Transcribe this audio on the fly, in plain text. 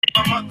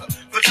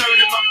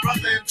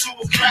to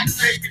a crack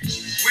baby.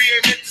 We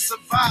ain't meant to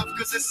survive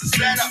because it's a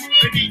setup.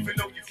 And even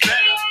though you're fed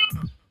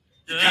up,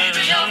 you got to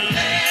know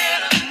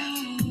better.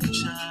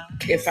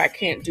 If I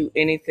can't do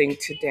anything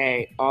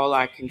today, all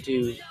I can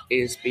do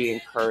is be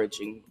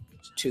encouraging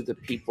to the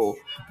people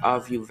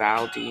of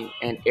Uvalde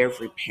and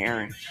every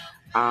parent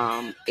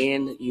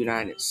in the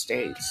United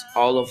States,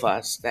 all of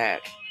us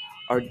that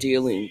are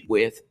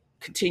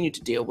continue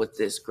to deal with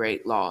this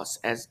great loss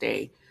as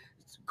they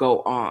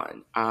go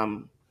on.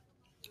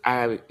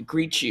 I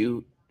greet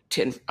you,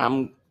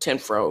 I'm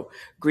TNFro,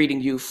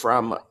 greeting you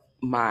from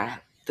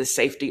the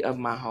safety of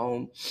my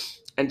home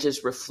and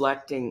just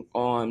reflecting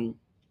on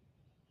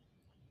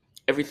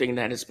everything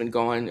that has been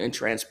going and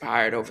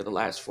transpired over the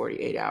last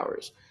 48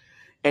 hours.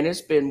 And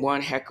it's been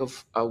one heck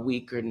of a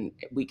week and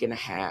a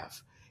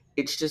half.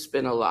 It's just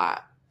been a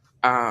lot.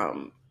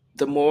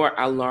 The more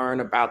I learn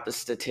about the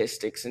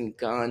statistics and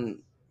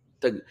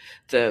the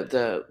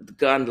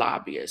gun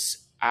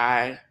lobbyists,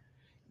 I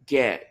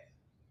get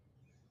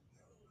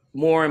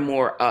more and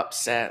more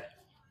upset.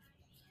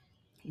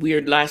 We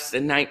are less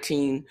than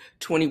 19,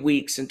 20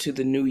 weeks into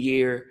the new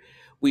year.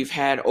 We've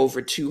had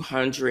over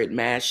 200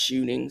 mass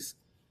shootings,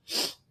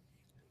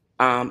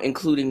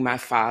 including my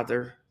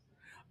father.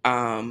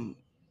 Um,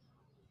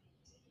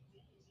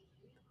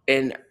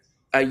 and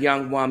a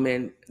young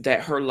woman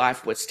that her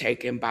life was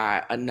taken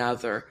by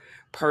another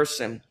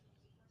person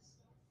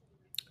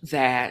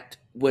that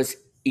was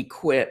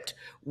equipped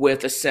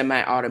with a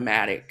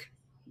semi-automatic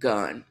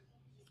gun.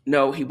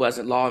 No, he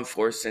wasn't law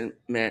enforcement.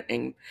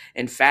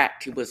 In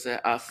fact, he was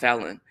a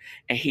felon,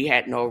 and he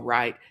had no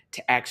right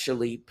to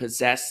actually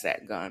possess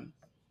that gun.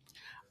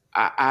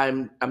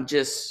 I'm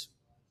just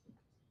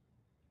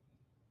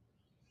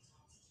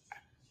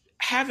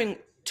having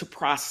to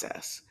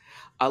process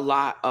a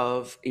lot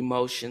of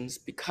emotions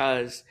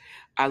because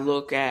I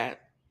look at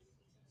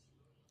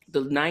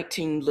the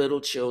 19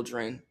 little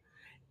children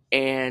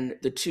and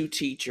the two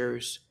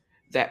teachers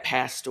that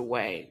passed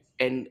away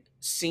and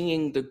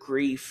seeing the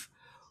grief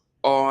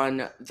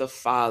on the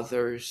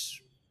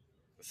father's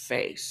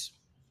face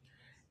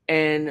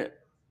and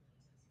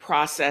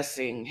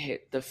processing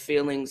the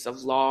feelings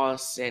of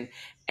loss and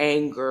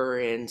anger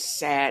and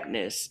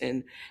sadness.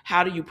 And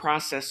how do you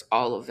process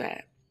all of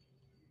that?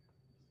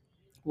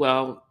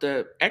 Well,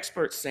 the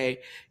experts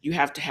say you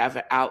have to have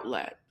an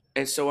outlet.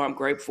 And so I'm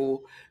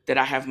grateful that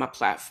I have my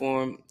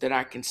platform that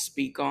I can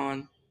speak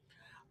on,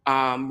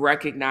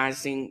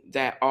 recognizing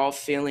that all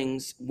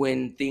feelings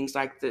when things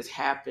like this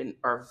happen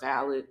are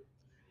valid,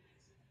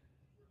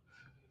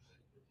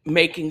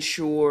 making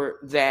sure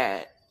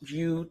that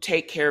you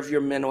take care of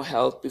your mental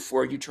health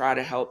before you try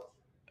to help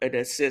and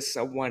assist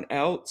someone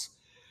else,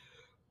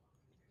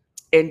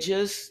 and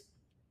just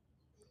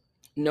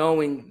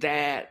knowing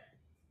that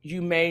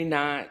you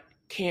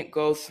can't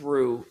go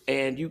through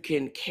and you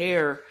can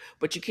care,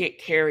 but you can't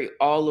carry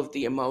all of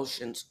the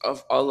emotions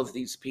of all of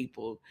these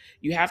people.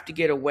 You have to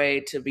get a way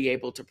to be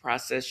able to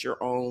process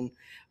your own,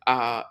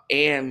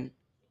 and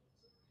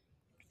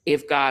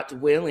if God's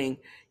willing,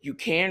 you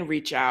can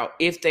reach out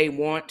if they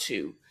want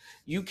to.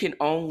 You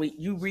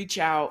reach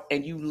out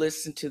and you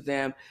listen to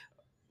them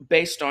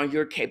based on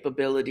your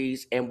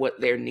capabilities and what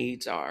their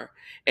needs are.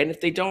 And if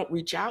they don't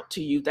reach out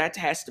to you, that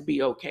has to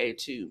be okay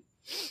too.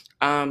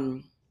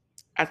 Um,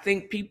 I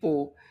think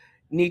people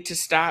need to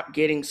stop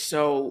getting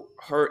so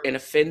hurt and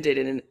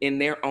offended in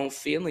their own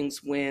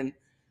feelings when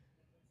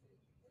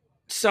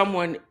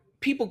someone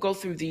people go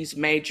through these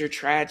major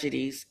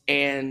tragedies,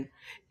 and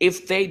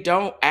if they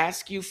don't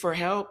ask you for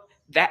help,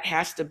 that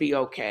has to be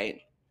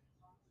okay.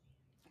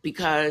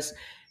 Because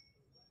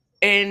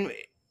and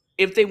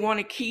if they want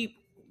to keep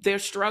their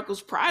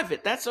struggles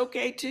private, that's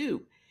okay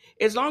too.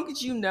 As long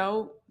as you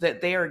know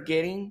that they are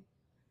getting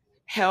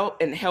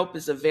help and help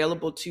is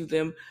available to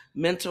them,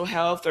 mental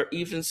health, or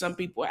even some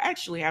people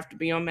actually have to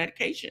be on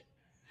medication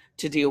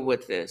to deal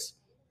with this.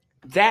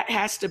 That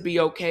has to be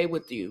okay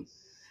with you.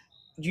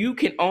 You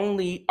can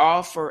only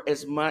offer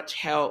as much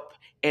help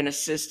and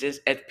assistance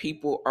as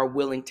people are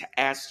willing to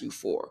ask you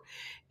for.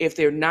 If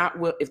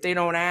they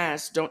don't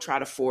ask, don't try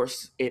to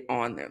force it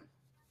on them.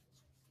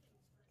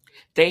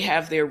 They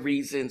have their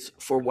reasons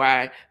for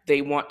why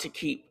they want to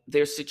keep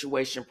their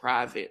situation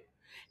private,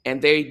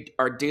 and they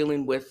are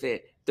dealing with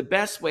it the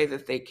best way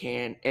that they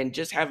can. And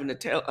just having to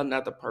tell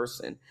another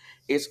person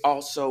is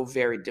also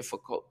very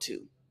difficult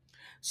too.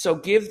 So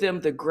give them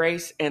the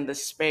grace and the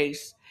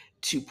space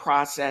to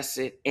process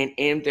it and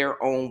in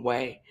their own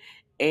way,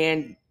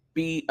 and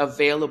be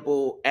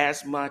available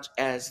as much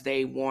as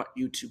they want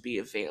you to be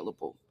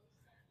available.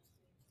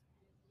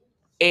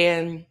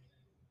 And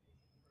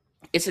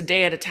it's a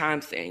day at a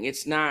time thing.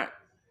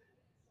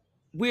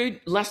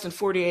 We're less than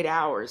 48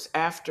 hours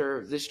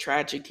after this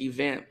tragic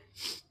event.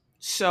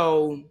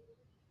 So,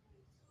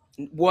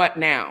 what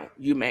now,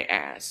 you may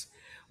ask?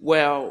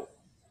 Well,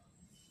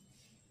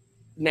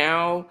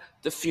 now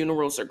the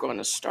funerals are going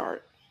to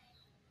start.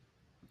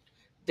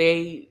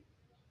 They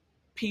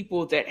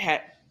People that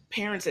had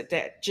parents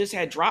that just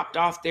had dropped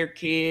off their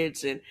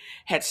kids and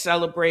had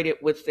celebrated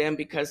with them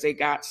because they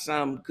got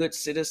some good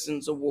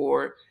citizens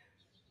award,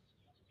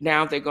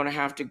 Now they're going to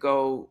have to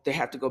go, they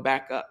have to go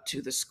back up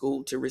to the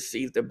school to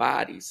receive the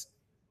bodies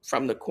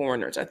from the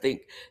coroners. I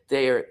think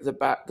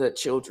the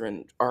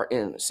children are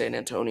in San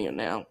Antonio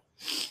now,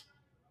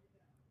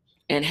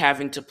 and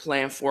having to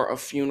plan for a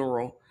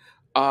funeral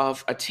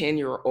of a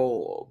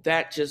 10-year-old.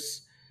 That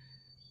just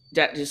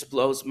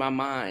blows my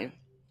mind.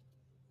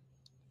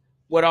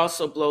 What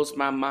also blows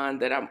my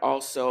mind, that I'm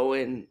also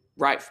in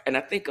right, and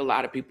I think a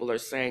lot of people are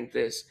saying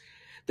this,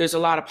 there's a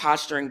lot of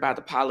posturing by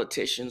the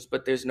politicians,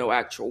 but there's no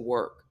actual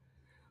work.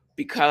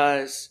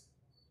 Because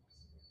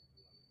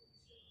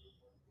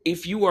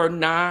if you are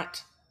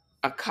not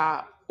a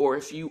cop, or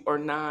if you are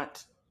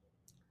not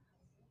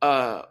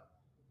a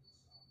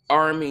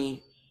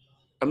army,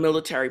 a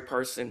military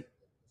person,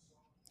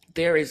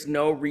 there is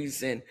no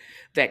reason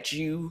that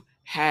you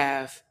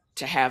have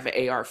to have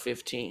an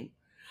AR-15.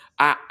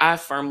 I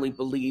firmly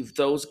believe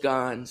those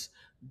guns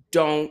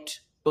don't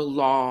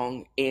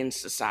belong in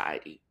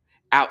society,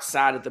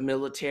 outside of the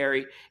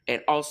military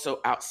and also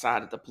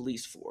outside of the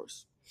police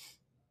force.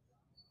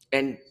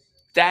 And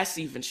that's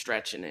even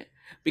stretching it,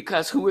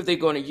 because who are they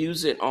going to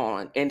use it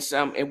on? And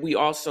we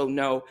also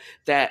know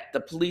that the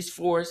police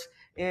force,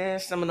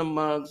 some of the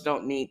mugs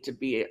don't need to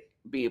be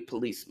a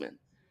policeman.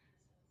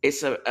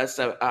 It's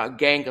a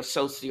gang of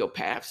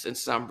sociopaths in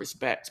some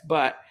respects.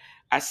 But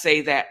I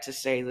say that to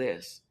say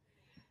this: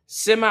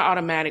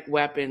 semi-automatic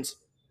weapons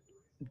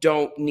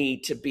don't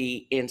need to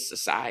be in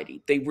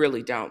society. They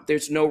really don't.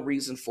 There's no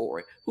reason for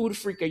it. Who the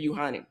freak are you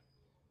hunting?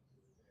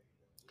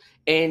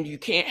 And you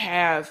can't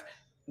have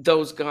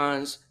those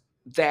guns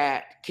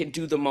that can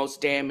do the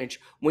most damage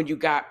when you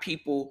got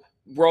people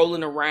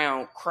rolling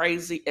around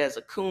crazy as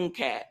a coon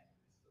cat,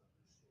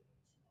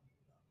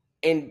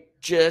 and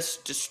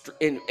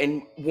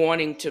and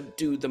wanting to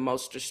do the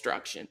most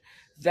destruction.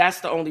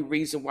 That's the only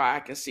reason why I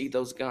can see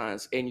those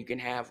guns and you can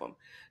have them.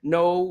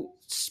 No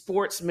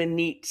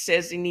sportsman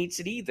says he needs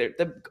it either.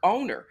 The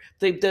owner,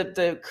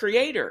 the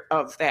creator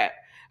of that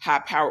high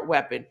powered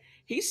weapon,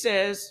 he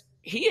says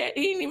he didn't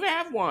even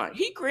have one.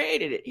 He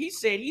created it. He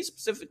said he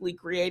specifically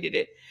created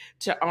it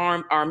to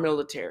arm our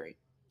military.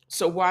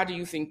 So why do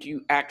you think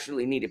you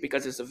actually need it?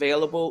 Because it's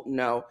available?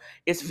 No.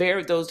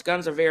 Those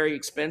guns are very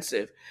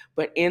expensive,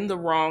 but in the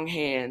wrong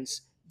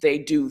hands, they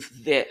do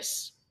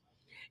this.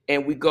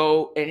 And we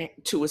go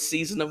into a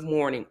season of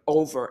mourning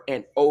over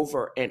and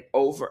over and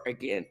over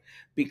again,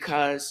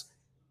 because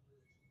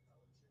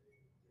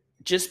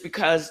just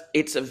because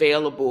it's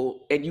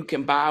available and you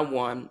can buy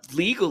one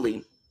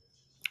legally,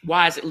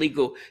 why is it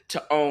legal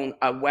to own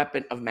a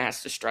weapon of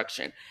mass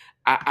destruction?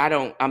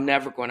 I'm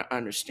never going to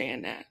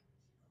understand that.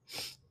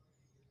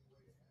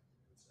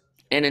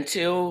 And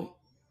until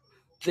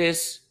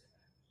this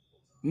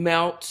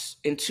melts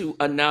into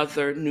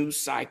another news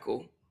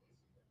cycle,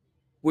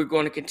 we're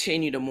going to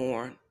continue to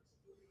mourn.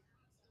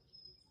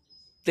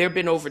 There have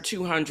been over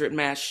 200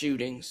 mass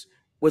shootings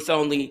with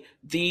only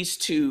these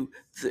two.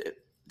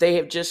 They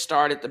have just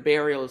started the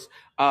burials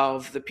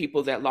of the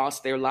people that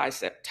lost their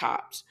lives at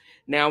Tops.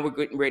 Now we're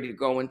getting ready to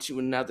go into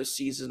another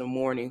season of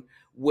mourning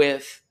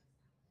with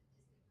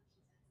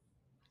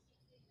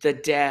the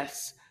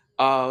deaths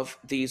of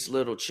these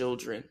little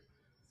children.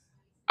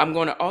 I'm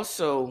going to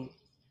also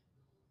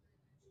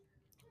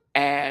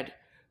add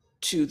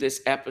to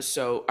this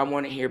episode, I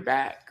want to hear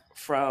back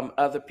from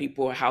other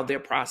people how they're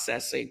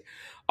processing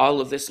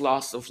all of this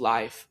loss of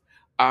life.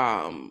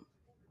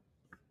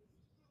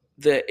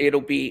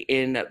 It'll be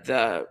in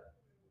the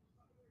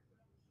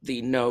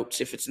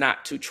notes. If it's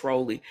not too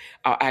trolly,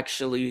 I'll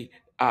actually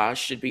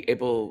should be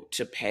able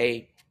to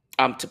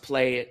to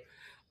play it,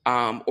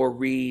 or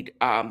read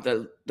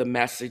the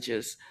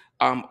messages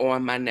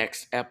on my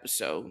next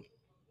episode.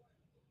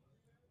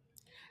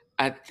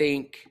 I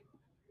think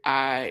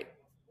I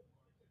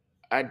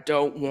I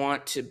don't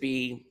want to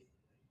be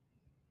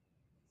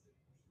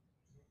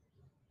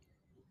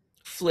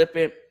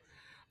flippant,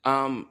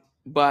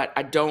 but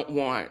I don't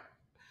want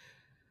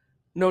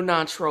no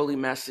non-trolly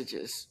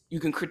messages.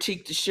 You can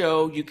critique the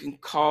show, you can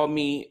call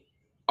me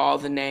all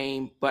the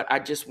name, but I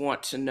just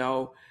want to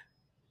know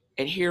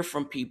and hear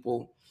from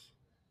people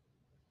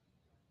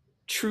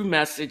true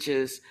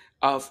messages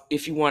of,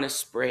 if you want to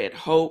spread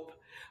hope,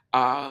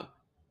 uh,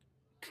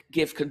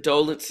 give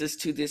condolences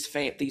to these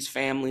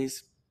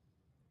families,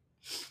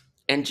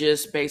 and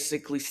just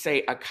basically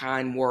say a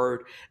kind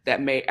word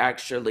that may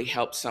actually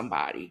help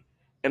somebody.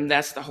 And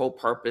that's the whole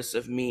purpose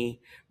of me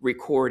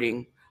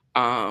recording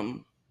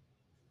um,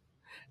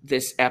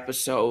 this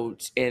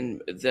episodes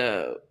and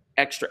the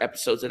extra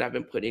episodes that I've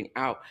been putting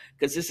out,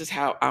 because this is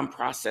how I'm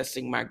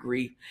processing my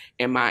grief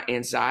and my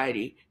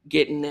anxiety,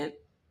 getting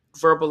it,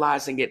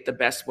 verbalizing it the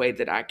best way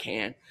that I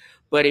can.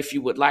 But if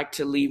you would like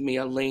to leave me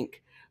a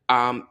link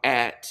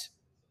at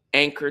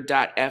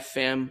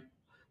anchor.fm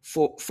 /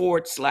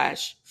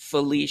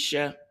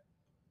 Felicia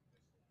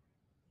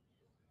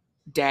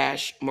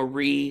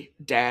Marie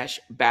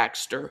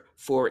Baxter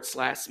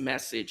 /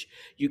 message,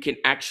 you can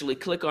actually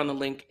click on the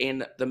link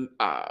in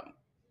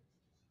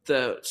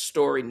the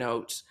story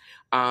notes,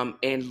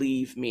 and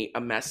leave me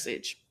a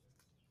message.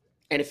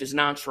 And if it's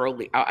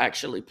non-trolly, I'll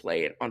actually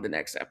play it on the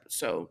next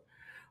episode.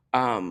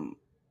 Um,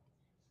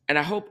 and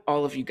I hope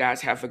all of you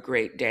guys have a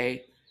great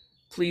day.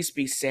 Please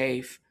be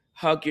safe.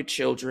 Hug your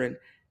children.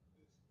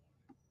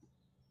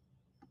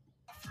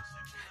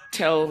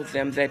 Tell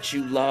them that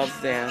you love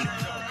them.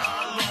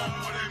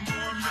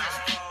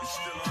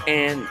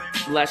 And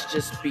let's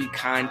just be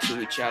kind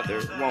to each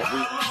other, won't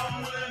we?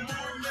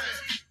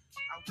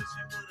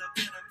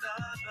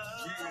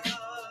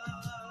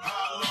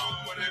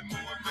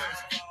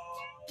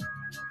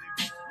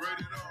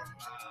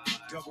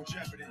 Double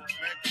jeopardy.